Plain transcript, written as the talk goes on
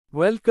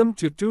Welcome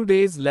to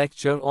today's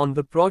lecture on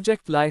the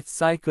project life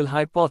cycle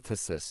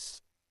hypothesis.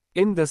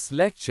 In this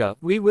lecture,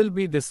 we will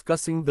be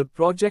discussing the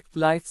project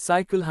life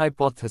cycle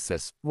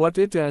hypothesis, what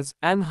it is,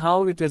 and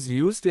how it is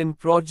used in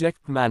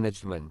project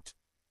management.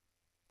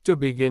 To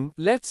begin,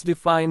 let's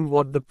define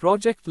what the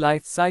project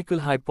life cycle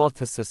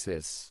hypothesis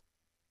is.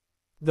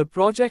 The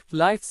project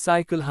life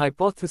cycle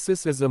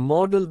hypothesis is a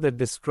model that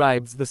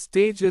describes the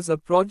stages a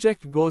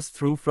project goes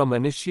through from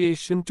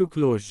initiation to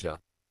closure.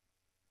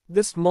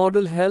 This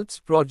model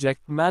helps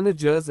project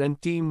managers and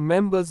team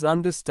members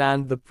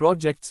understand the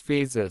project's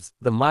phases,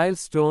 the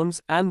milestones,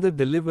 and the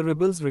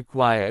deliverables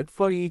required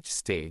for each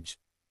stage.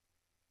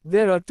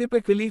 There are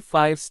typically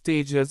 5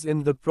 stages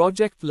in the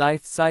project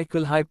life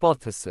cycle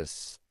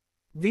hypothesis.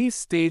 These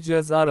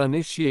stages are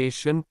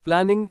initiation,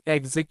 planning,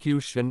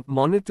 execution,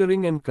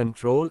 monitoring and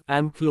control,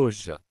 and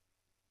closure.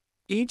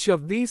 Each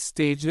of these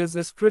stages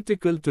is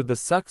critical to the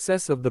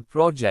success of the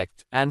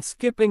project, and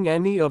skipping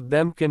any of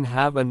them can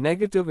have a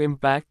negative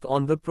impact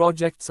on the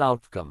project's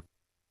outcome.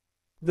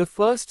 The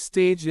first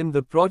stage in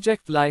the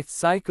project life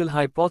cycle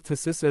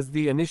hypothesis is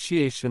the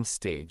initiation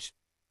stage.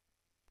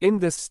 In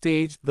this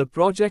stage, the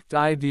project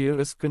idea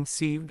is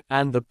conceived,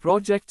 and the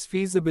project's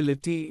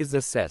feasibility is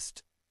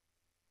assessed.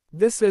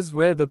 This is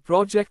where the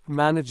project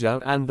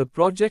manager and the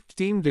project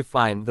team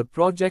define the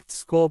project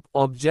scope,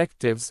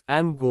 objectives,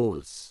 and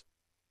goals.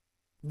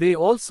 They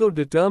also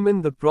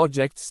determine the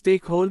project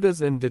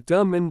stakeholders and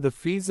determine the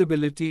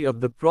feasibility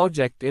of the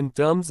project in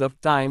terms of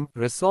time,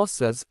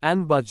 resources,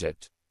 and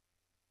budget.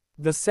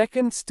 The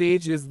second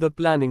stage is the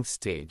planning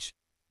stage.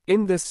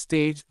 In this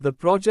stage, the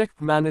project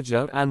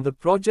manager and the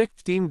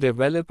project team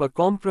develop a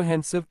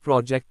comprehensive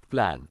project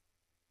plan.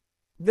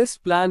 This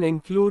plan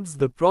includes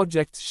the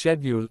project's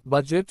schedule,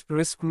 budget,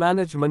 risk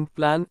management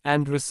plan,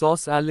 and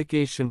resource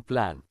allocation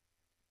plan.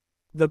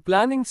 The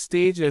planning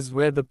stage is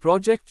where the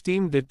project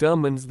team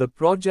determines the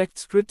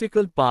project's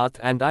critical path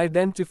and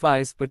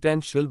identifies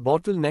potential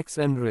bottlenecks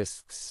and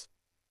risks.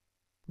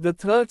 The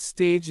third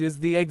stage is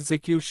the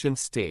execution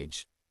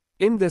stage.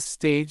 In this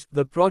stage,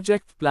 the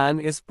project plan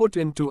is put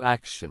into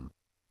action.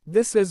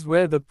 This is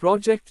where the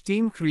project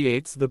team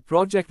creates the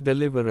project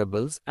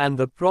deliverables, and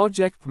the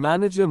project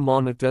manager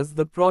monitors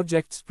the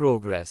project's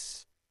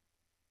progress.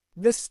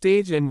 This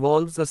stage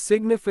involves a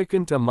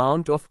significant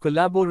amount of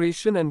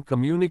collaboration and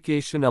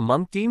communication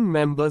among team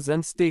members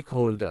and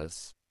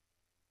stakeholders.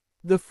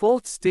 The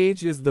fourth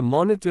stage is the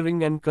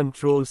monitoring and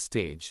control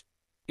stage.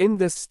 In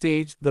this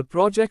stage, the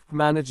project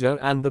manager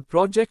and the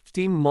project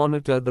team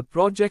monitor the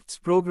project's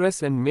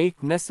progress and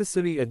make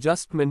necessary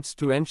adjustments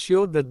to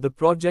ensure that the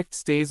project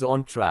stays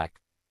on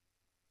track.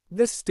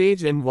 This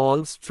stage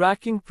involves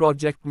tracking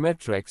project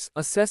metrics,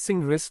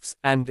 assessing risks,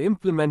 and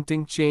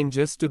implementing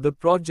changes to the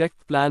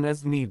project plan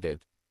as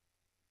needed.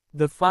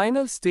 The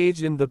final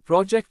stage in the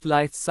project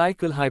life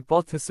cycle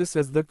hypothesis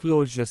is the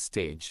closure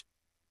stage.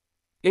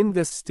 In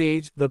this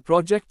stage, the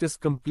project is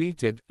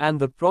completed, and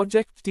the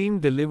project team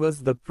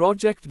delivers the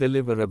project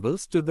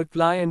deliverables to the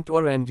client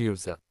or end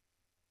user.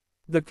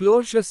 The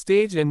closure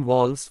stage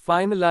involves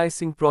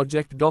finalizing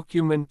project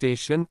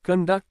documentation,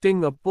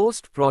 conducting a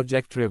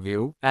post-project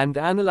review, and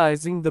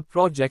analyzing the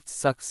project's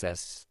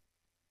success.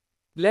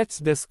 Let's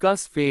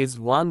discuss phase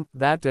 1,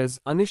 that is,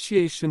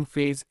 initiation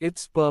phase,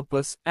 its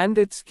purpose, and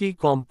its key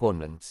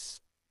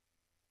components.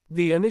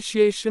 The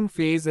initiation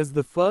phase is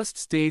the first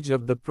stage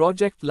of the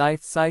project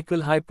life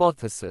cycle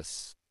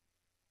hypothesis.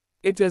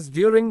 It is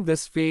during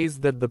this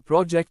phase that the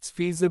project's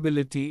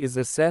feasibility is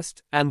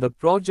assessed, and the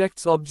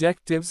project's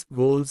objectives,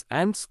 goals,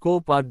 and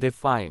scope are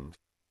defined.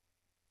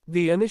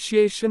 The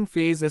initiation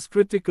phase is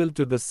critical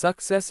to the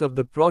success of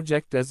the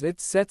project as it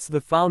sets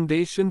the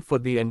foundation for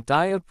the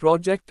entire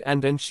project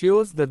and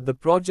ensures that the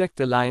project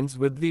aligns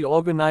with the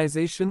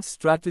organization's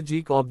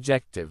strategic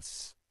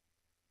objectives.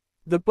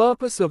 The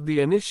purpose of the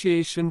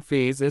initiation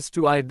phase is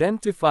to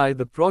identify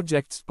the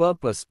project's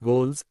purpose,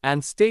 goals,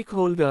 and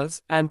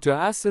stakeholders, and to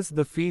assess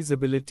the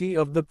feasibility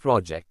of the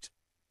project.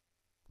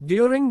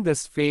 During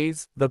this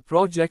phase, the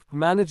project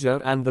manager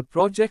and the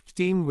project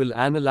team will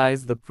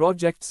analyze the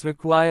project's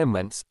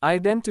requirements,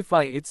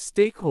 identify its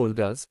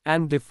stakeholders,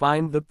 and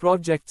define the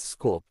project's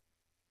scope.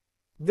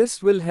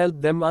 This will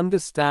help them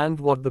understand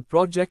what the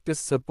project is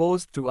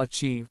supposed to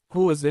achieve,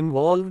 who is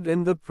involved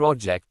in the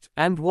project,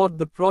 and what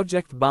the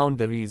project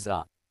boundaries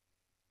are.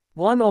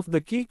 One of the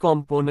key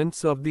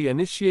components of the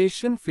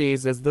initiation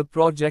phase is the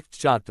project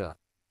charter.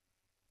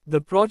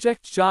 The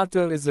project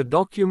charter is a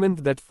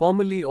document that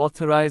formally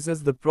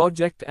authorizes the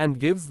project and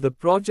gives the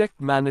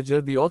project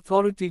manager the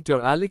authority to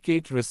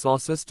allocate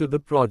resources to the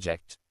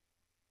project.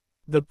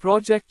 The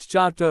project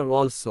charter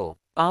also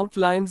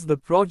outlines the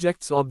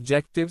project's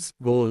objectives,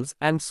 goals,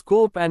 and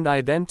scope and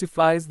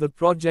identifies the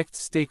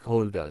project's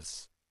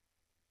stakeholders.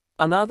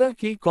 Another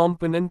key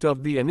component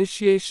of the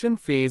initiation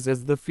phase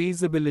is the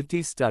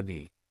feasibility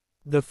study.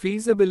 The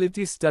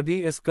feasibility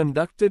study is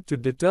conducted to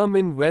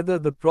determine whether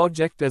the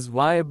project is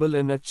viable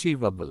and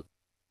achievable.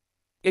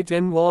 It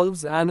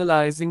involves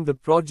analyzing the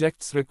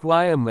project's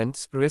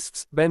requirements,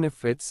 risks,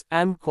 benefits,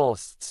 and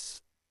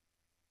costs.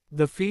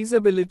 The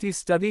feasibility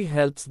study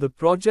helps the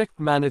project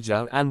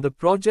manager and the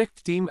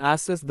project team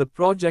assess the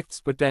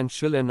project's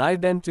potential and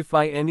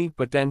identify any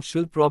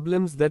potential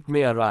problems that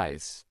may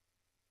arise.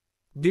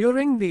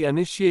 During the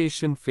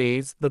initiation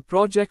phase, the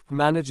project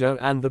manager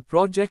and the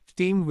project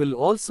team will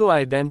also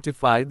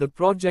identify the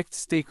project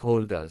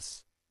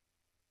stakeholders.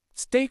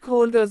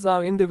 Stakeholders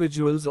are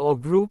individuals or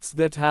groups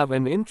that have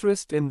an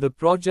interest in the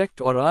project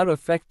or are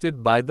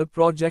affected by the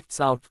project's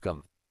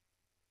outcome.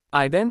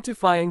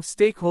 Identifying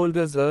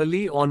stakeholders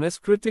early on is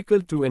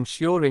critical to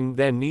ensuring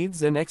their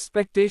needs and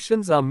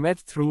expectations are met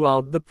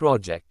throughout the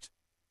project.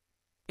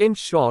 In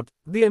short,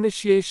 the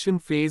initiation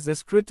phase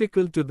is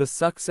critical to the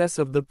success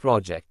of the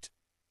project.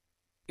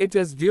 It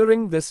is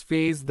during this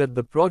phase that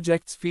the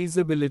project's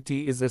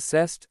feasibility is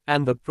assessed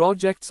and the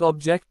project's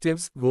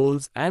objectives,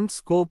 goals, and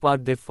scope are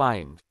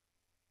defined.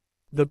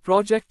 The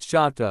project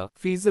charter,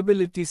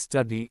 feasibility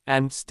study,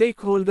 and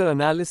stakeholder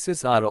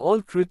analysis are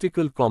all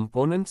critical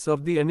components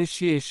of the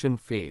initiation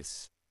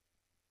phase.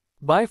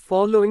 By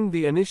following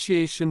the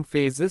initiation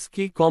phase's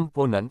key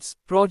components,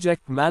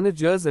 project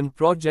managers and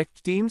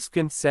project teams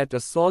can set a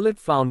solid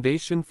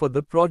foundation for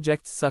the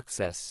project's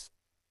success.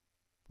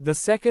 The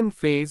second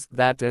phase,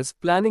 that is,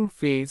 planning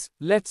phase,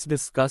 let's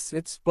discuss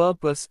its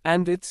purpose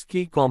and its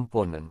key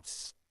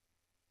components.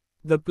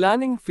 The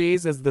planning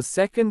phase is the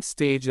second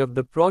stage of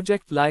the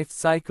project life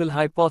cycle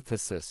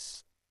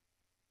hypothesis.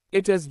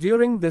 It is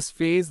during this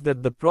phase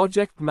that the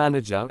project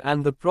manager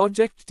and the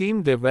project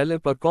team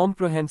develop a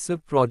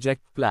comprehensive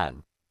project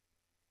plan.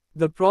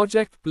 The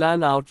project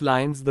plan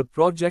outlines the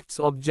project's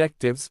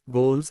objectives,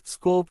 goals,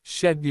 scope,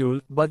 schedule,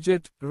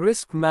 budget,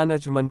 risk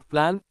management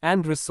plan,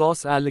 and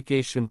resource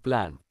allocation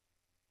plan.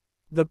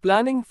 The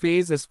planning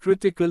phase is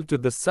critical to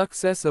the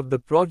success of the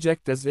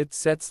project as it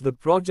sets the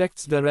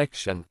project's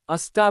direction,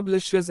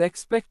 establishes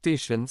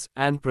expectations,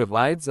 and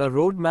provides a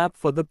roadmap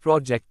for the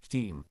project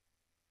team.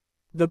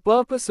 The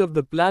purpose of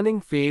the planning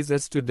phase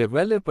is to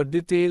develop a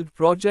detailed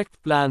project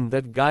plan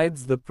that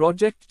guides the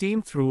project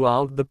team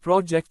throughout the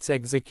project's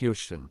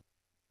execution.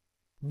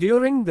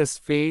 During this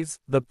phase,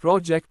 the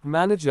project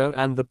manager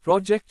and the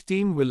project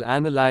team will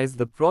analyze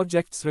the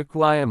project's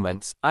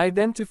requirements,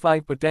 identify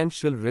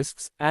potential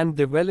risks, and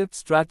develop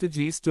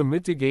strategies to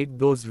mitigate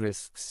those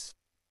risks.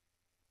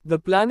 The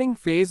planning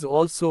phase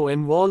also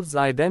involves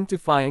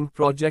identifying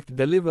project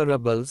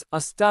deliverables,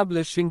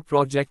 establishing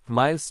project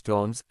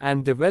milestones,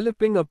 and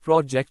developing a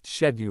project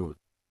schedule.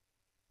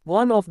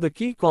 One of the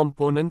key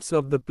components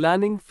of the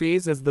planning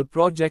phase is the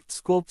project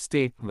scope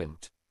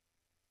statement.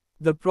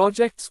 The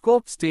project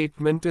scope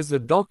statement is a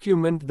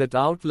document that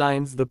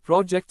outlines the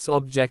project's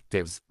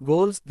objectives,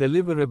 goals,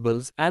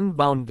 deliverables, and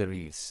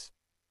boundaries.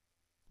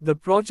 The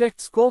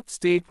project scope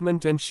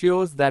statement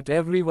ensures that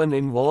everyone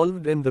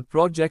involved in the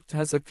project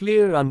has a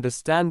clear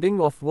understanding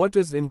of what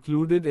is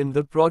included in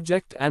the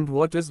project and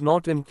what is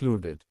not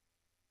included.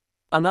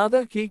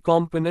 Another key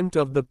component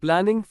of the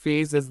planning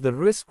phase is the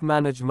risk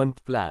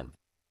management plan.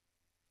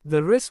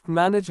 The risk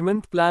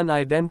management plan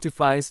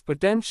identifies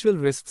potential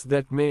risks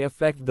that may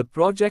affect the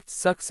project's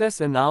success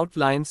and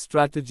outlines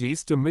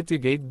strategies to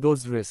mitigate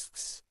those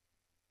risks.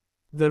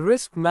 The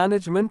risk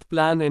management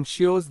plan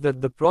ensures that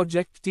the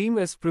project team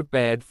is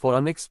prepared for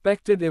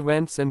unexpected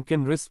events and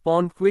can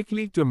respond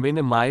quickly to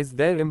minimize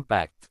their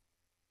impact.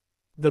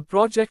 The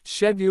project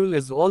schedule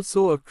is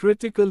also a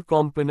critical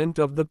component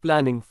of the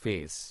planning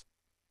phase.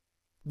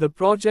 The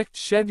project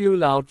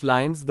schedule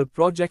outlines the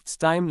project's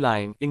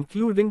timeline,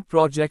 including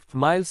project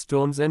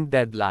milestones and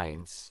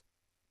deadlines.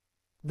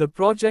 The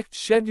project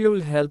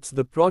schedule helps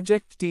the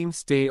project team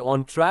stay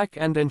on track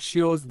and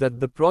ensures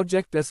that the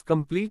project is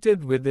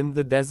completed within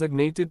the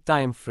designated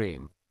time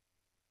frame.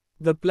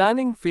 The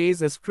planning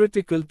phase is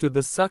critical to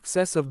the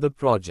success of the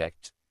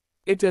project.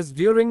 It is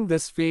during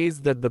this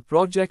phase that the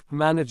project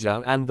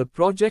manager and the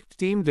project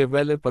team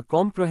develop a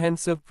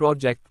comprehensive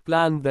project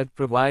plan that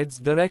provides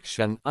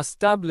direction,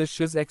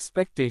 establishes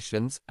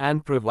expectations,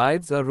 and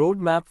provides a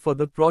roadmap for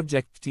the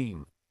project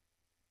team.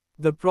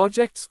 The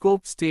project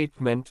scope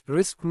statement,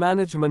 risk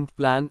management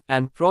plan,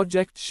 and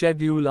project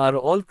schedule are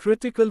all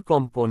critical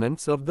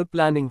components of the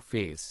planning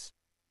phase.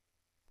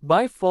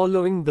 By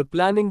following the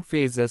planning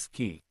phase's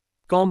key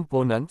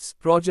components,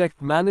 project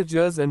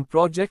managers and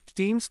project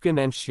teams can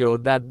ensure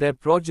that their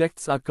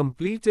projects are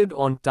completed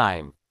on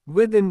time,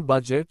 within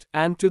budget,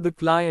 and to the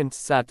client's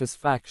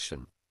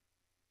satisfaction.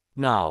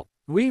 Now,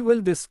 we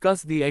will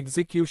discuss the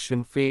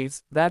execution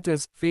phase, that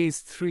is, phase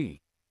 3.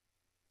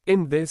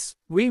 In this,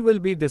 we will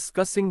be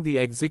discussing the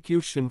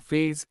execution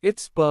phase,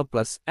 its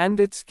purpose, and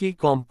its key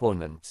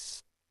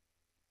components.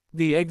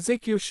 The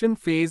execution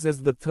phase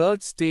is the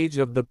third stage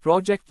of the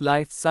project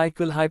life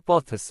cycle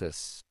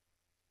hypothesis.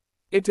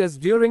 It is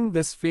during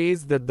this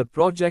phase that the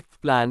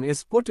project plan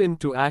is put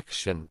into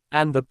action,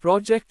 and the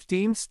project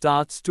team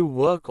starts to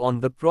work on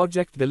the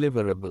project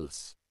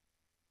deliverables.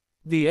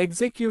 The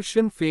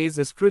execution phase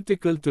is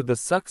critical to the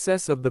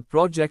success of the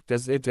project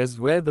as it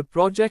is where the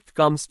project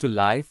comes to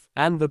life,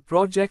 and the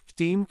project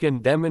team can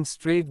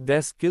demonstrate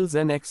their skills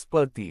and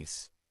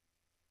expertise.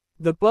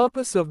 The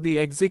purpose of the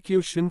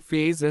execution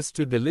phase is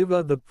to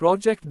deliver the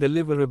project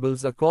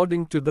deliverables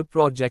according to the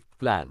project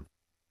plan.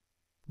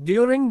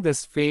 During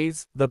this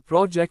phase, the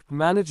project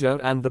manager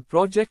and the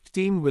project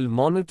team will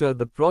monitor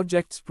the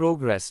project's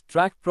progress,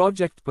 track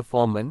project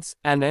performance,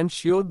 and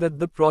ensure that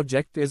the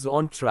project is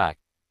on track.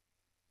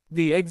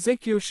 The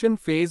execution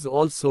phase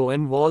also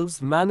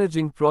involves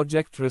managing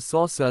project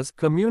resources,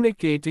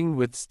 communicating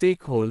with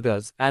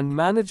stakeholders, and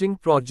managing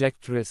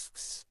project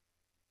risks.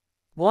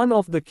 One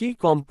of the key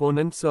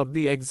components of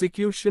the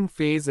execution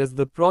phase is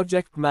the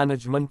project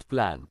management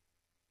plan.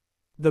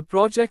 The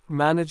project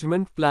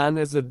management plan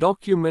is a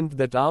document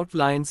that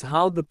outlines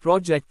how the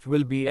project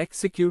will be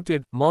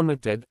executed,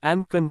 monitored,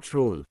 and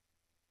controlled.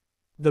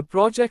 The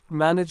project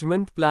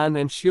management plan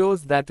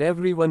ensures that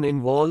everyone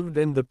involved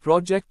in the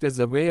project is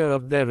aware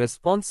of their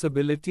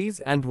responsibilities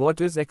and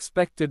what is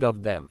expected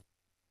of them.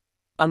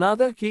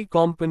 Another key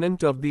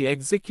component of the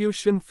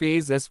execution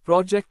phase is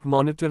project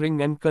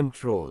monitoring and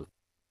control.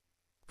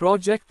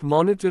 Project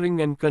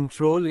monitoring and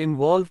control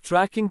involve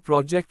tracking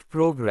project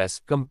progress,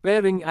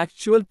 comparing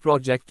actual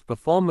project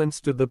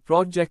performance to the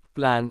project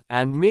plan,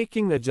 and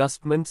making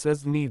adjustments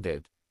as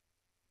needed.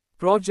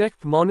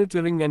 Project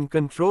monitoring and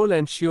control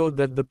ensure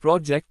that the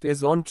project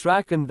is on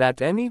track and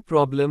that any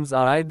problems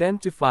are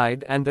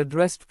identified and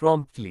addressed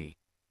promptly.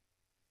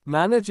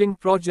 Managing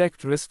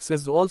project risks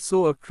is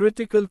also a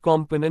critical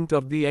component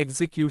of the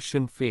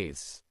execution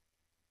phase.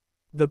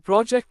 The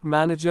project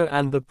manager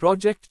and the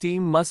project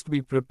team must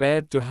be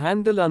prepared to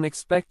handle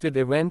unexpected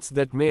events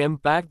that may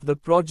impact the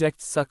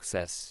project's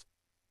success.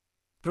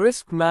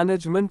 Risk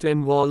management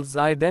involves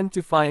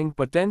identifying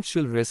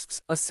potential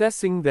risks,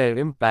 assessing their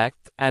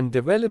impact, and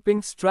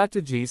developing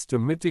strategies to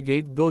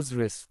mitigate those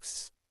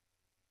risks.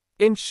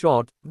 In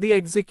short, the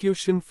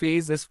execution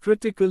phase is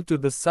critical to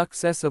the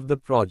success of the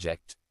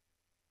project.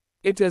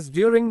 It is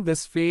during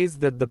this phase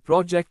that the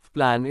project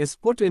plan is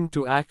put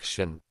into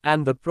action,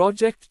 and the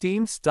project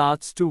team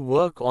starts to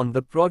work on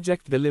the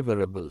project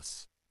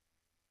deliverables.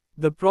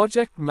 The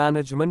project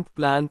management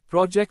plan,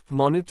 project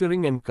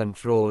monitoring and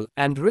control,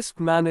 and risk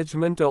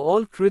management are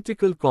all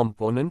critical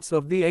components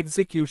of the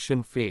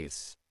execution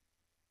phase.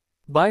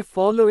 By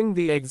following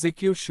the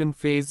execution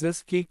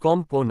phase's key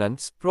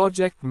components,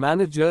 project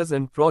managers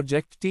and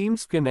project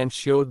teams can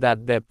ensure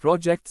that their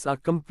projects are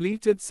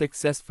completed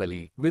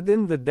successfully,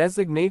 within the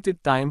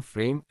designated time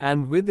frame,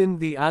 and within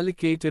the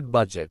allocated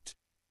budget.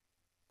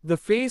 The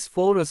Phase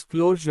 4 is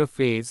closure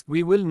phase.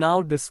 We will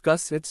now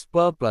discuss its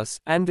purpose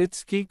and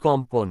its key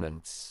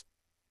components.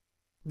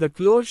 The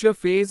closure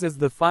phase is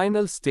the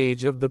final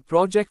stage of the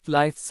project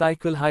life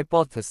cycle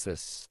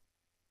hypothesis.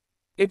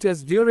 It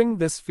is during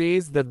this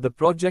phase that the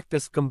project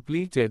is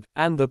completed,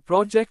 and the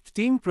project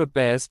team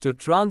prepares to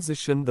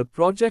transition the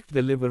project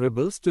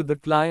deliverables to the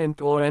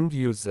client or end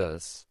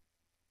users.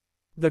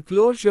 The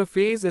closure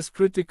phase is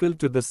critical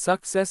to the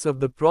success of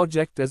the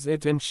project as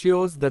it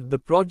ensures that the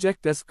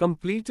project is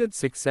completed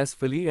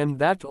successfully and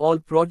that all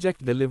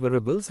project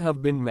deliverables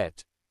have been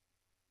met.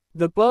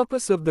 The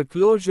purpose of the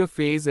closure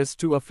phase is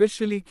to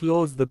officially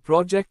close the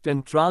project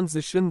and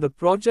transition the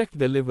project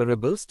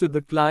deliverables to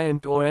the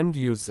client or end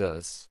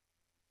users.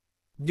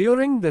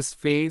 During this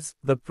phase,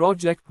 the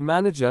project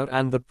manager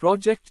and the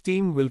project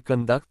team will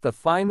conduct a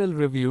final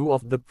review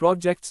of the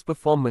project's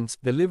performance,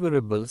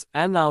 deliverables,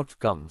 and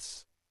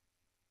outcomes.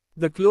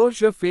 The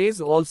closure phase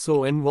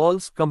also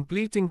involves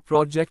completing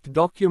project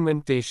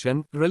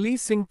documentation,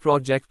 releasing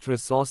project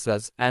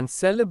resources, and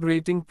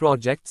celebrating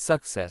project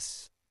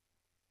success.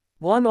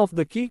 One of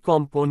the key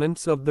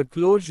components of the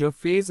closure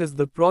phase is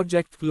the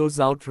project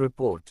closeout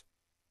report.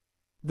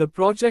 The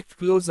project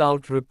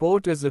closeout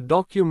report is a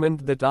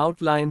document that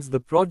outlines the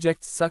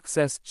project's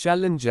success,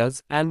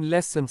 challenges, and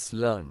lessons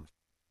learned.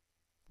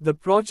 The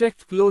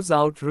project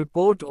closeout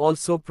report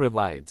also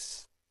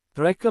provides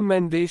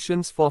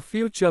recommendations for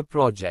future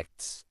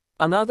projects.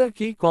 Another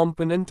key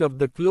component of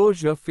the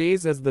closure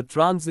phase is the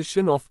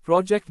transition of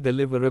project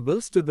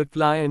deliverables to the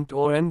client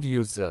or end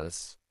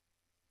users.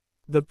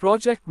 The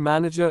project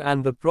manager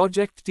and the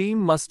project team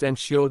must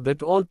ensure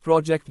that all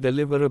project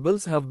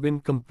deliverables have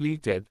been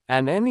completed,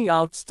 and any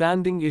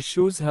outstanding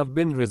issues have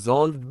been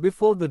resolved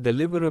before the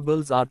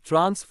deliverables are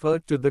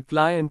transferred to the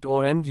client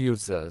or end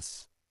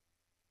users.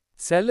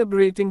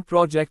 Celebrating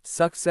project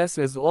success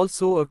is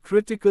also a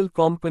critical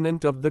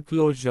component of the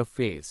closure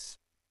phase.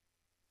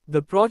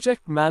 The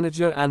project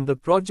manager and the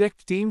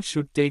project team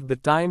should take the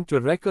time to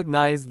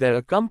recognize their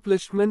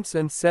accomplishments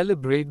and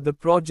celebrate the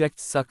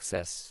project's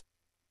success.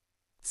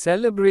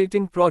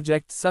 Celebrating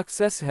project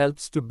success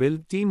helps to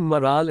build team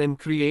morale and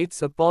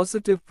creates a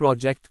positive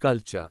project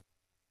culture.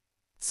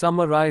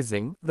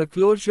 Summarizing, the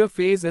closure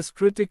phase is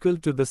critical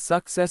to the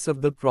success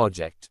of the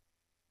project.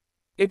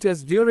 It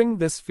is during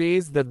this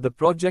phase that the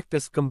project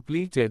is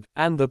completed,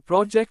 and the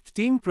project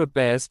team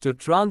prepares to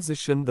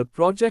transition the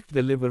project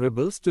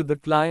deliverables to the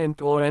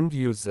client or end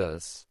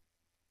users.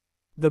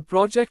 The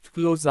project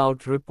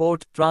closeout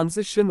report,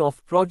 transition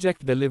of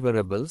project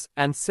deliverables,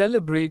 and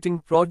celebrating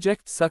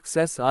project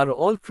success are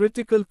all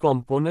critical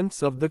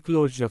components of the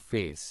closure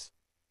phase.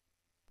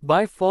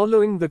 By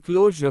following the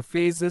closure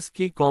phase's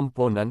key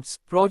components,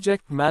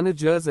 project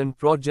managers and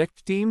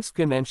project teams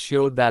can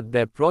ensure that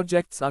their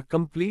projects are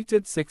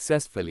completed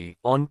successfully,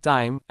 on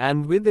time,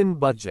 and within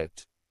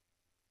budget.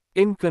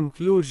 In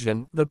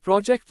conclusion, the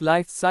project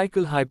life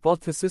cycle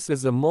hypothesis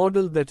is a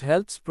model that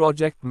helps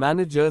project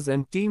managers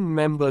and team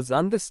members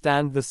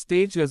understand the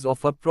stages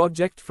of a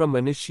project from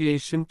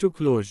initiation to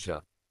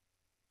closure.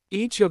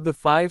 Each of the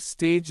 5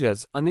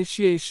 stages,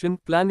 initiation,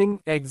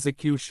 planning,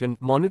 execution,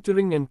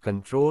 monitoring and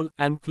control,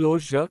 and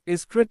closure,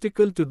 is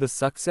critical to the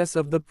success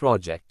of the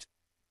project.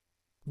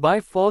 By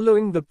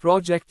following the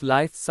project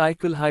life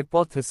cycle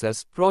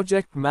hypothesis,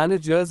 project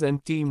managers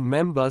and team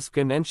members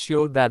can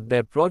ensure that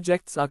their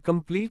projects are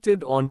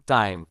completed on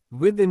time,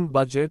 within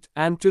budget,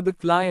 and to the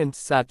client's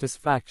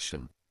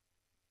satisfaction.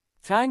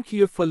 Thank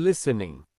you for listening.